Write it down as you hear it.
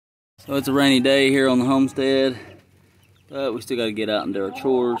So it's a rainy day here on the homestead, but we still got to get out and do our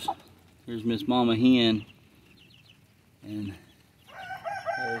chores. Here's Miss Mama Hen, and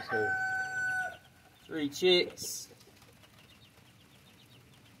there's her 3 chicks.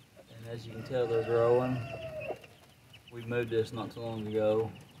 And as you can tell, they're growing. We moved this not too long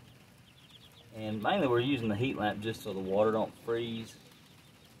ago, and mainly we're using the heat lamp just so the water don't freeze,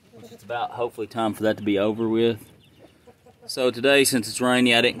 which is about hopefully time for that to be over with. So today, since it's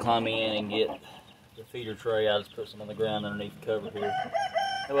rainy, I didn't climb in and get the feeder tray. I just put some on the ground underneath the cover here.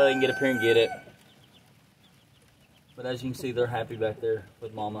 That way they can get up here and get it. But as you can see, they're happy back there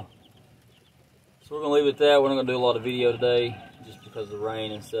with Mama. So we're going to leave it at that. We're not going to do a lot of video today just because of the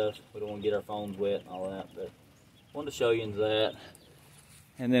rain and stuff. We don't want to get our phones wet and all that. But I wanted to show you that.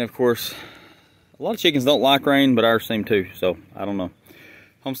 And then, of course, a lot of chickens don't like rain, but ours seem to. So, I don't know.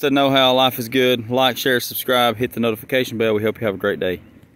 Homestead Know-How, life is good. Like, share, subscribe, hit the notification bell. We hope you have a great day.